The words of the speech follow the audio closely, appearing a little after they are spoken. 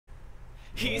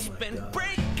He's been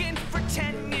breaking for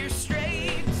 10 years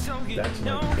straight, so you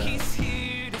know he's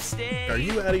here to stay. Are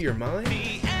you out of your mind?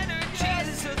 The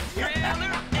energy's a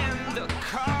thriller, and the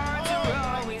cards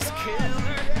are always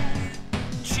killer.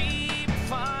 Cheap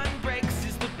fun breaks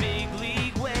is the big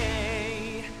league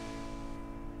way.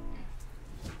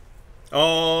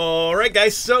 All right,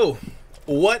 guys. So,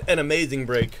 what an amazing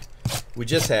break we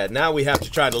just had. Now we have to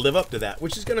try to live up to that,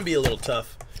 which is going to be a little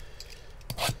tough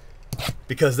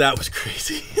because that was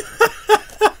crazy.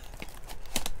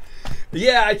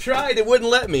 Yeah, I tried. It wouldn't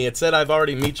let me. It said I've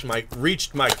already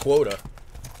reached my quota.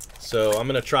 So I'm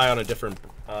going to try on a different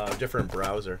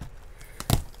browser.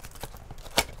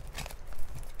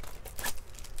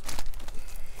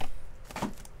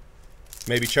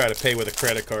 Maybe try to pay with a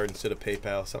credit card instead of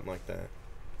PayPal, something like that.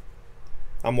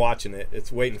 I'm watching it.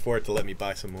 It's waiting for it to let me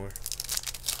buy some more.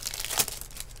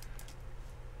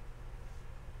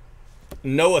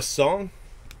 Noah Song.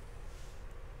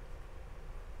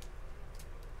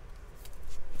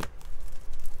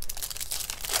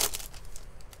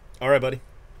 All right, buddy.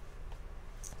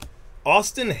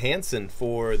 Austin Hanson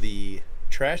for the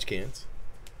trash cans.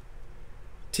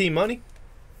 T-Money.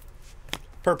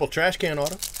 Purple trash can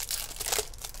auto.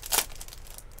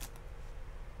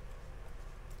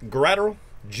 Gratterall.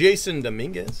 Jason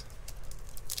Dominguez.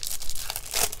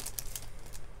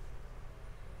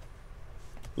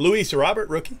 Luis Robert,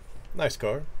 rookie. Nice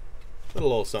card.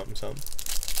 Little old something, something.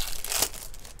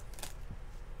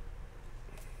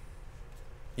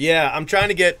 Yeah, I'm trying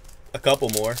to get a couple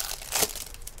more.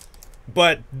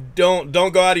 But don't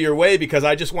go out of your way because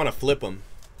I just want to flip them.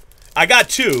 I got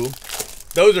 2.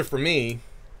 Those are for me.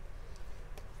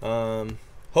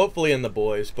 Hopefully in the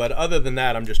boys. But other than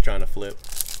that, I'm just trying to flip.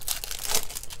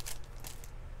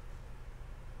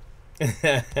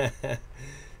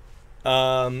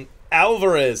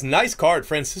 Alvarez, nice card.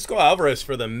 Francisco Alvarez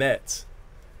for the Mets.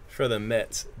 For the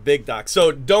Mets, Big Doc.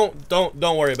 So don't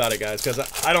worry about it, guys,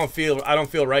 because I don't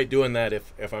feel right doing that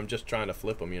if I'm just trying to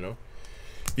flip them. You know,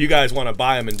 if you guys want to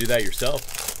buy them and do that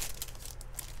yourself.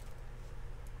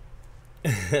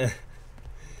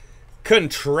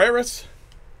 Contreras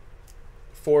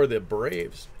for the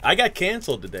Braves. I got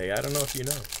canceled today. I don't know if you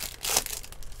know.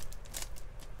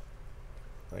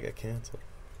 I got canceled.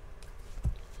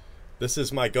 This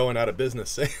is my going out of business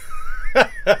sale.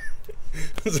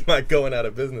 This is my going out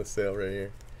of business sale right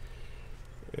here.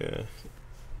 Yeah.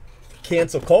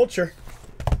 Cancel culture.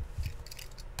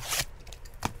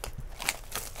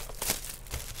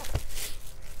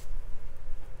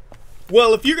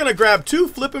 Well, if you're going to grab 2,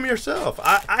 flip them yourself.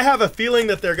 I have a feeling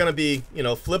that they're going to be, you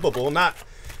know, flippable. Not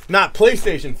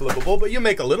PlayStation flippable, but you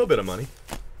make a little bit of money.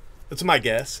 That's my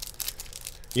guess.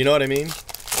 You know what I mean?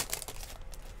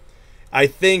 I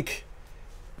think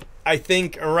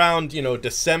around, you know,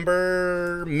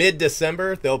 December,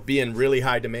 mid-December, they'll be in really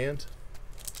high demand.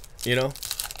 You know?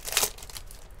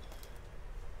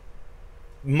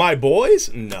 My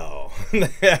boys? No.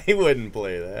 He wouldn't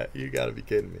play that. You got to be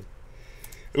kidding me.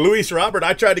 Luis Robert,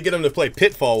 I tried to get him to play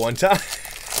Pitfall one time.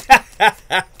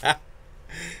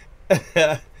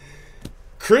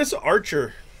 Chris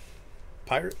Archer,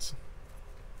 Pirates.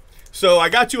 So I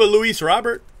got you a Luis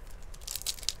Robert.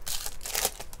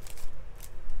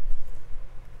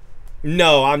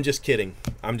 No, I'm just kidding.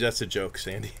 I'm just a joke,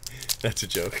 Sandy. That's a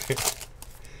joke.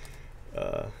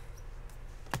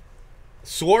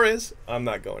 Suarez, I'm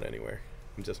not going anywhere.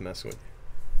 I'm just messing with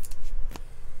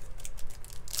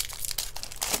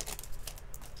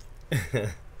you.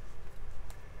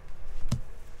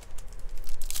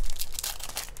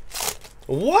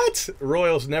 What?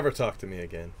 Royals never talk to me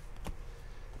again.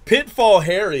 Pitfall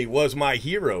Harry was my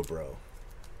hero, bro.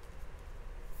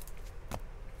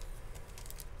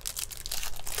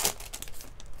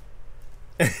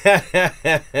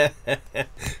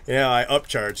 Yeah, I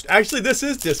upcharged. Actually, this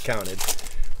is discounted.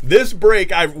 This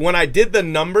break, when I did the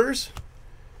numbers,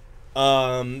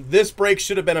 this break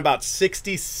should have been about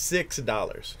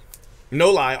 $66. No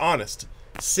lie, honest.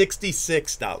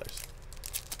 $66.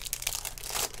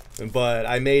 But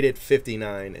I made it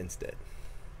 $59 instead.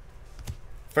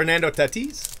 Fernando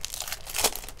Tatis.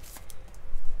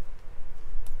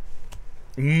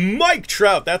 Mike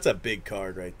Trout. That's a big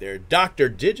card right there. Dr.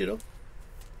 Digital.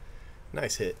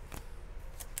 Nice hit.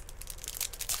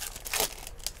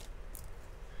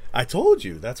 I told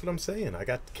you. That's what I'm saying. I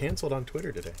got canceled on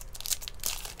Twitter today.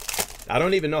 I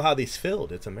don't even know how these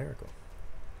filled. It's a miracle.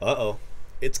 Uh-oh.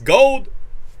 It's gold.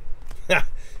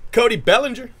 Cody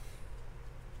Bellinger.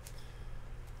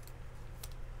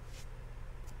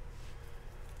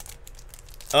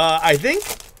 I think,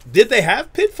 did they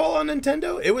have Pitfall on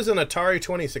Nintendo? It was an Atari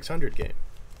 2600 game.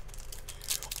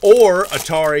 or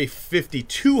Atari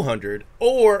 5200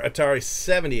 or Atari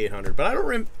 7800, but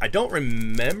I don't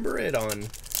remember it on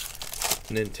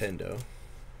Nintendo.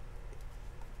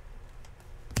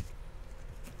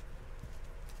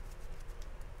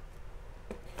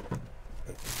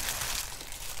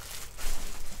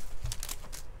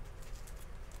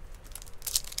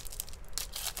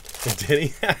 Did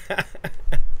he?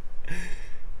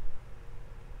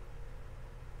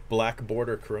 Black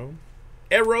border chrome.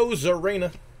 Arrows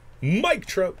Arena. Mike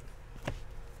Trout.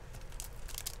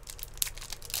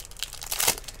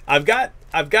 I've got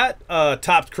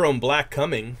topped chrome black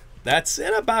coming. That's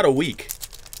in about a week.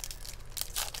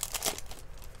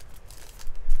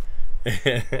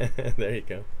 There you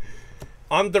go.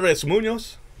 Andres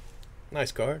Munoz.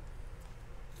 Nice card.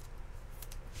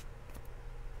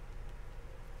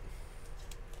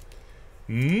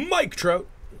 Mike Trout.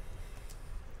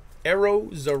 Arrow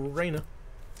Zarena.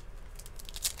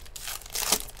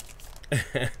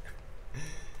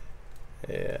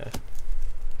 Yeah.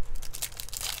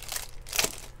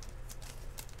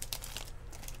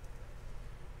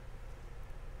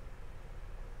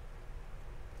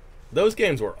 Those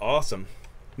games were awesome.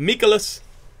 Mikolas.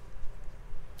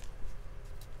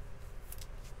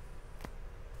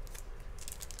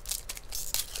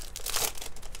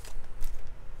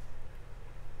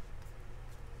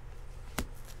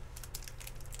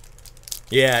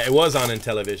 Yeah, it was on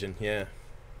Intellivision, yeah.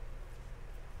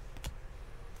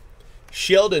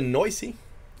 Sheldon Noisy.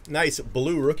 Nice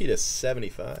blue rookie to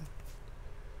 75.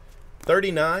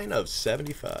 39 of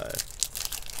 75.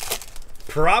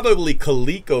 Probably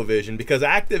ColecoVision, because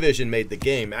Activision made the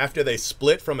game after they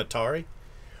split from Atari.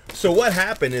 So what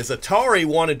happened is Atari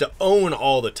wanted to own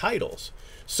all the titles.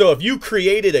 So if you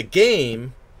created a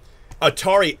game,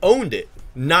 Atari owned it,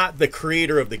 not the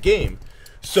creator of the game.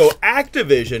 So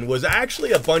Activision was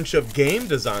actually a bunch of game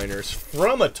designers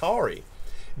from Atari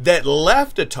that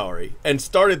left Atari and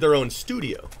started their own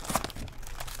studio.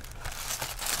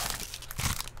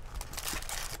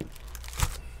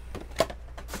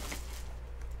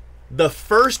 The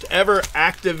first ever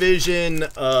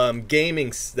Activision gaming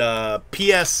PS1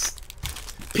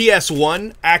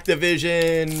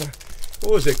 Activision,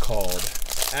 what was it called?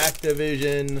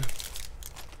 Activision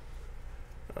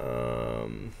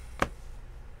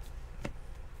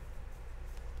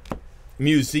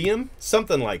Museum,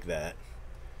 something like that.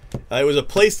 It was a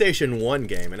PlayStation 1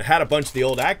 game, and it had a bunch of the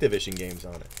old Activision games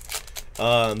on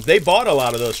it. They bought a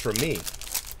lot of those from me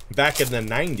back in the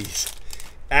 90s.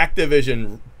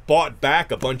 Activision bought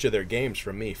back a bunch of their games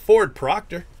from me. Ford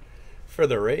Proctor for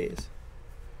the Rays.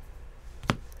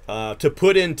 To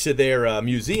put into their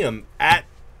museum at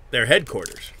their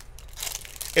headquarters.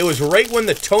 It was right when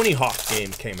the Tony Hawk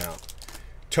game came out.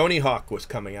 Tony Hawk was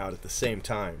coming out at the same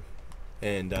time.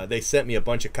 And they sent me a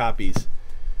bunch of copies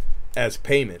as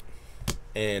payment.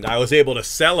 And I was able to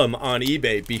sell them on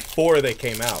eBay before they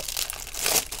came out.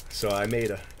 So I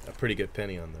made a pretty good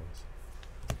penny on those.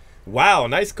 Wow,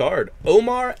 nice card.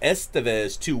 Omar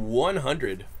Estevez to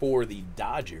 100 for the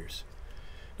Dodgers.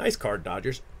 Nice card,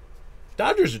 Dodgers.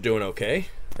 Dodgers are doing okay.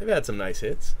 They've had some nice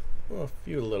hits. Well, a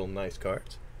few little nice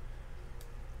cards.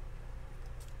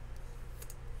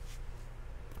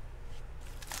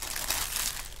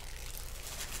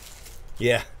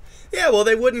 Yeah. Yeah, well,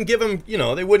 they wouldn't give him, you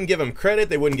know, they wouldn't give him credit.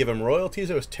 They wouldn't give him royalties.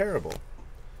 It was terrible.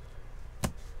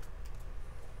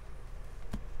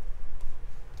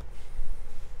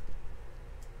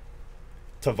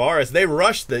 Tavares, they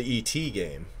rushed the ET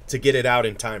game to get it out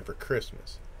in time for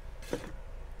Christmas.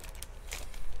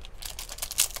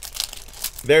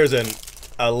 There's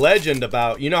a legend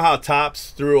about, you know how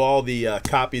Topps threw all the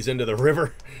copies into the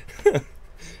river?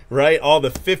 Right? All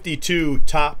the 52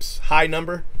 Topps high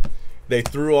number. They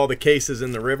threw all the cases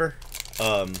in the river.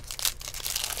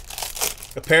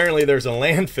 Apparently there's a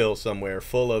landfill somewhere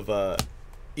full of ET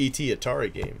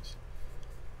Atari games.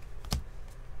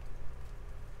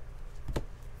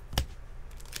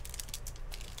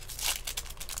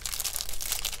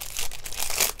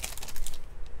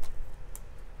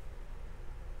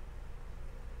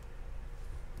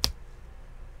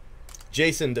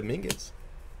 Jason Dominguez.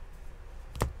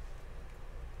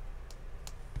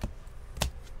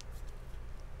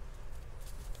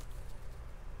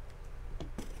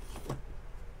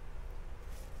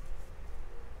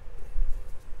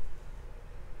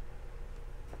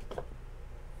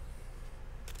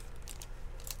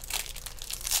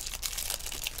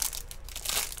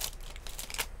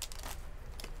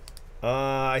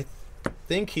 I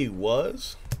think he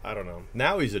was. I don't know.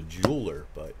 Now he's a jeweler,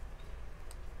 but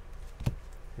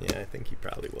yeah, I think he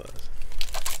probably was.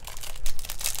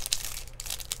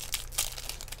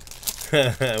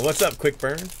 What's up, Quick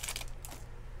Burn?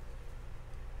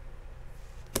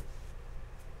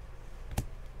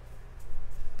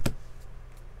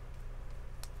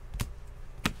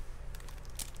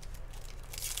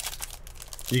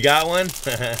 You got one?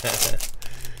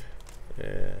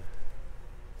 Yeah.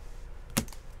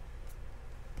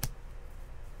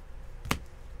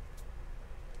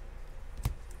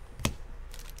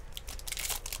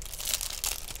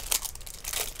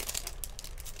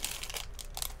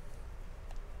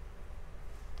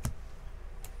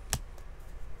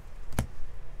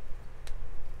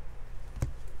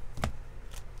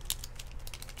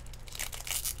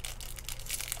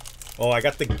 Oh, I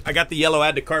got the yellow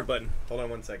add to cart button. Hold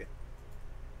on 1 second.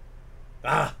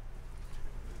 Ah.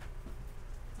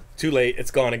 Too late. It's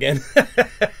gone again.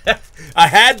 I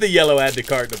had the yellow add to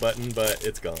cart button, but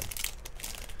it's gone.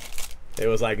 It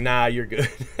was like, nah, you're good.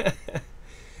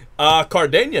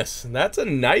 Cardenas. That's a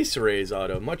nice Rays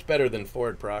auto. Much better than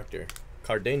Ford Proctor.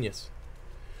 Cardenas.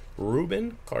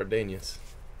 Ruben Cardenas.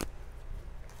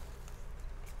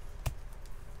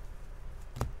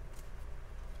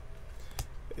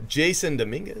 Jason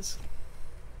Dominguez.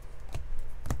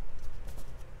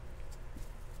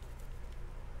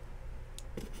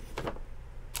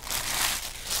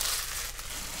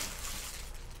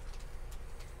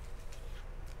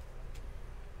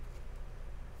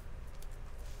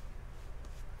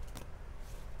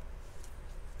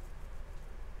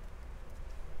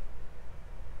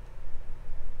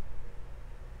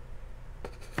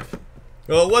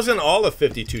 Well, it wasn't all of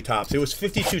 52 tops. It was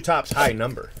 52 tops high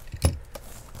number.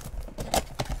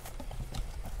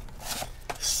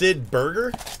 Sid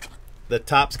Berger, the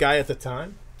tops guy at the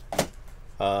time,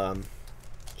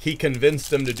 he convinced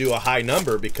them to do a high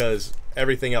number because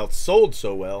everything else sold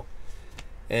so well.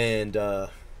 And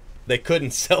they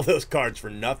couldn't sell those cards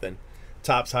for nothing.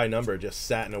 Tops high number just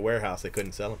sat in a warehouse. They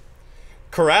couldn't sell them.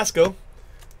 Carrasco.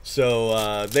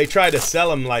 So they tried to sell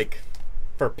them like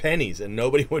for pennies and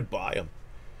nobody would buy them.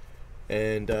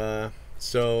 And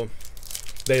so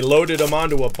they loaded them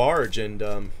onto a barge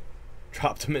and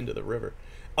dropped them into the river.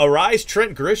 Arise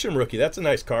Trent Grisham rookie. That's a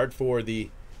nice card for the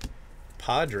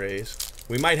Padres.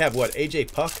 We might have, what,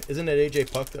 AJ Puck? Isn't it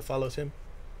AJ Puck that follows him?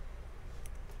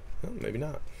 Well, maybe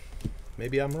not.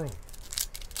 Maybe I'm wrong.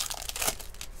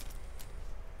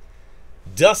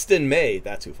 Dustin May.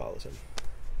 That's who follows him.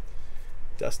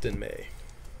 Dustin May.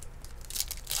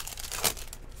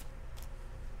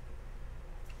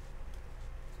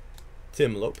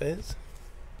 Tim Lopez.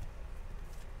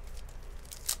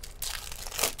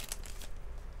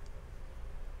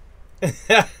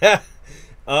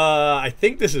 I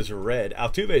think this is red.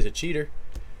 Altuve is a cheater.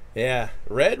 Yeah,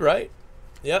 red, right?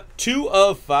 Yep, 2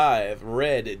 of 5.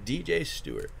 Red, DJ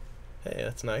Stewart. Hey,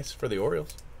 that's nice for the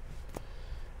Orioles.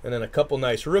 And then a couple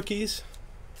nice rookies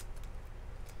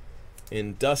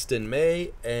in Dustin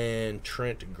May and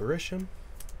Trent Grisham.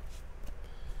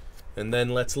 And then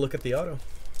let's look at the auto.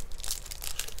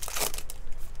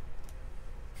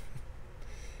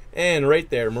 And right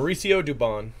there, Mauricio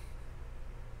Dubon.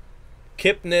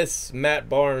 Kipnis, Matt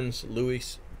Barnes,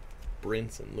 Lewis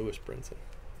Brinson.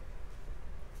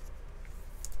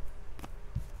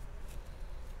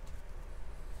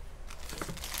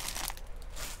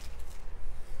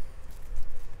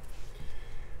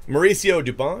 Mauricio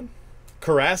Dubon,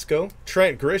 Carrasco,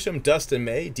 Trent Grisham, Dustin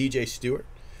May, DJ Stewart,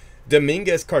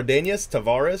 Dominguez, Cardenas,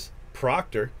 Tavares,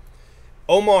 Proctor,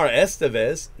 Omar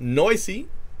Estevez, Noisy,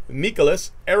 Mikolas,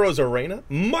 Arozarena,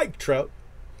 Mike Trout,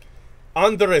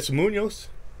 Andres Munoz,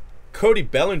 Cody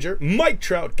Bellinger, Mike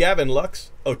Trout, Gavin Lux,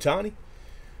 Ohtani,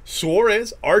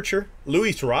 Suarez, Archer,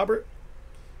 Luis Robert,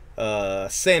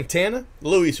 Santana,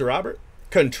 Luis Robert,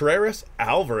 Contreras,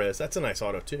 Alvarez. That's a nice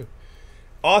auto too.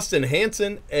 Austin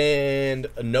Hansen and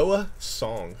Noah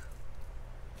Song.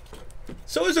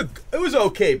 So it was an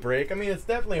okay break. I mean, it's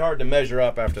definitely hard to measure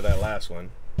up after that last one,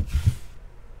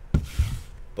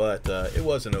 but it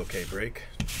was an okay break.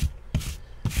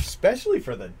 Especially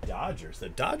for the Dodgers. The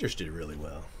Dodgers did really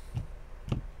well.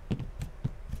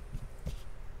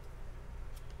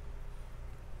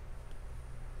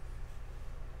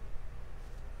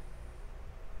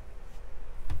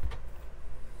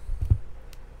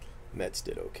 Mets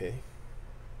did okay.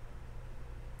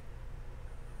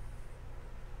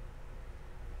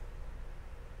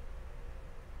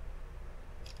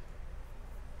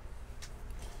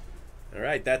 All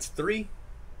right, that's 3.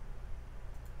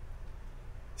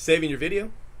 Saving your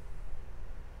video.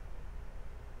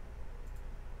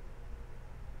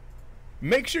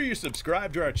 Make sure you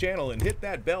subscribe to our channel and hit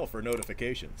that bell for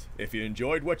notifications. If you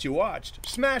enjoyed what you watched,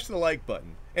 smash the like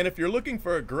button. And if you're looking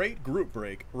for a great group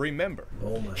break, remember,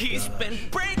 Oh my He's gosh. been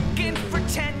breaking for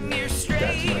 10 years straight.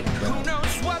 Who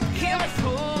knows what he'll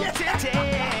pull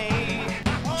today?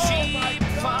 Cheap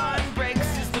fun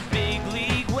breaks is the big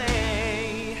league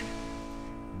way.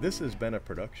 this has been a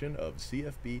production of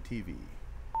CFB TV.